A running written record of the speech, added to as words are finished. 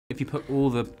If you put all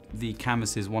the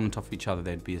canvases one on top of each other,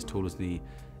 they'd be as tall as the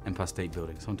Empire State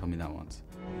Building. Someone told me that once.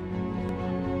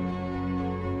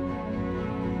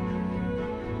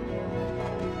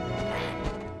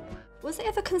 Was it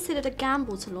ever considered a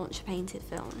gamble to launch a painted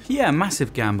film? Yeah, a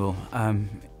massive gamble.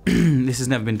 This has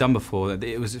never been done before.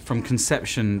 It was from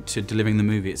conception to delivering the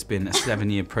movie, it's been a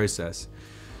 7-year process.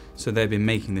 So they've been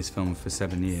making this film for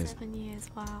 7 years. 7 years,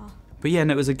 wow. But yeah,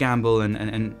 no, it was a gamble,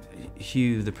 and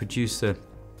Hugh, the producer,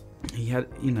 he had,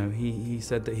 you know, he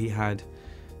said that he had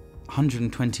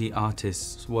 120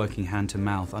 artists working hand to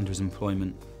mouth under his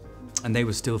employment, and they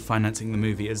were still financing the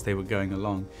movie as they were going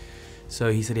along.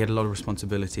 So he said he had a lot of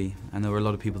responsibility, and there were a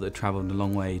lot of people that had travelled a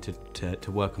long way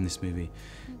to work on this movie.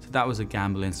 So that was a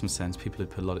gamble in some sense. People had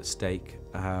put a lot at stake.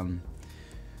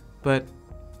 But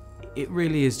it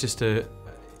really is just a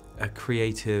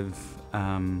creative,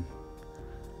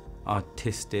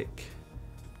 artistic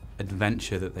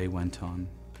adventure that they went on.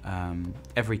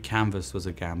 Every canvas was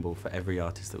a gamble for every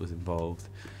artist that was involved.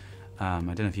 I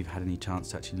don't know if you've had any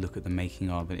chance to actually look at the making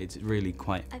of it. It's really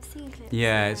quite... I've seen clips.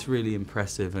 Yeah, it's really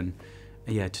impressive, and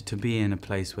yeah, to be in a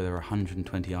place where there are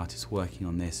 120 artists working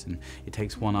on this, and it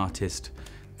takes one artist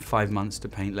 5 months to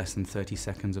paint less than 30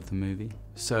 seconds of the movie.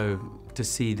 So to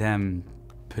see them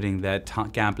putting their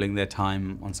gambling their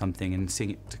time on something and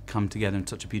seeing it to come together in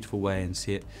such a beautiful way, and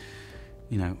see it,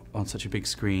 you know, on such a big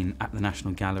screen at the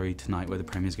National Gallery tonight, where the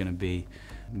premiere is going to be,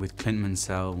 with Clint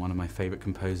Mansell, one of my favourite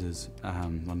composers,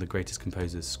 one of the greatest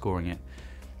composers, scoring it.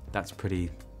 That's pretty,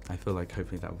 I feel like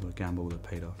hopefully that was a gamble that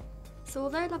paid off. So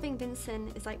although Loving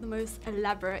Vincent is like the most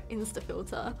elaborate Insta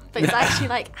filter, but it's actually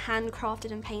like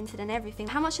handcrafted and painted and everything,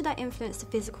 how much did that influence the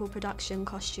physical production,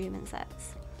 costume and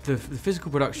sets? The physical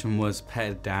production was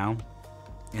pared down,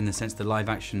 in the sense the live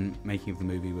action making of the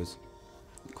movie was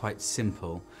quite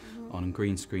simple, on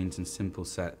green screens and simple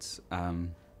sets.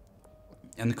 And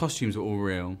the costumes were all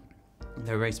real.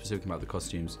 They were very specific about the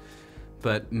costumes,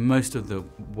 but most of the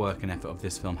work and effort of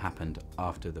this film happened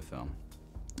after the film.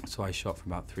 So I shot for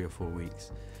about 3 or 4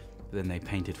 weeks, but then they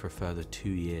painted for a further 2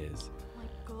 years. Oh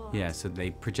my God. Yeah, so they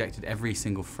projected every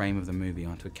single frame of the movie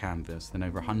onto a canvas, then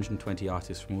over 120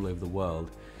 artists from all over the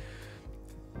world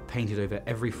painted over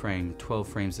every frame, 12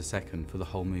 frames a second for the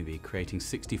whole movie, creating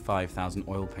 65,000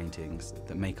 oil paintings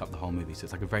that make up the whole movie. So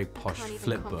it's like a very posh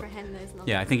flip book.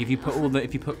 Yeah, I think if you put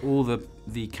all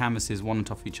the canvases one on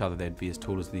top of each other, they'd be as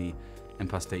tall as the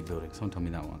Empire State Building. Someone told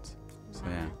me that once. So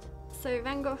yeah. So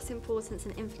Van Gogh's importance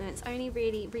and influence only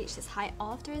really reached its height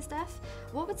after his death.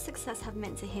 What would success have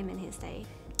meant to him in his day?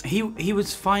 He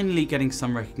was finally getting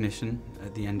some recognition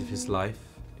at the end of his life.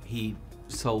 He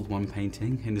sold one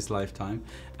painting in his lifetime,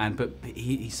 but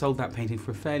he sold that painting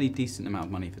for a fairly decent amount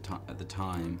of money at the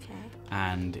time. Okay.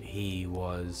 And he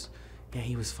was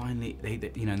finally,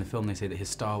 you know, in the film they say that his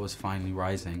star was finally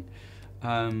rising.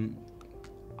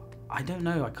 I don't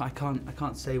know, I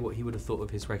can't say what he would have thought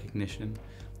of his recognition.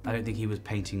 I don't think he was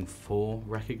painting for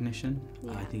recognition.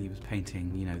 Yeah. I think he was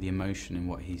painting, you know, the emotion in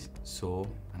what he saw,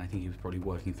 and I think he was probably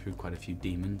working through quite a few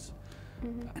demons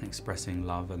and expressing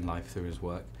love and life through his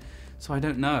work. So I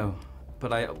don't know,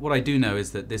 but what I do know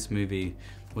is that this movie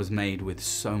was made with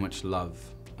so much love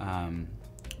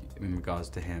in regards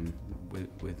to him.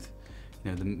 With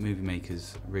you know, the movie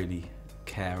makers really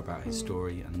care about his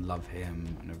story and love him,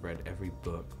 and have read every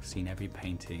book, seen every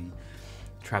painting,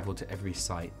 travelled to every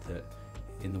site that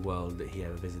in the world that he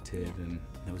ever visited and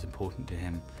that was important to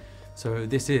him. So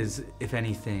this is, if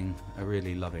anything, a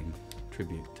really loving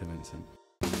tribute to Vincent.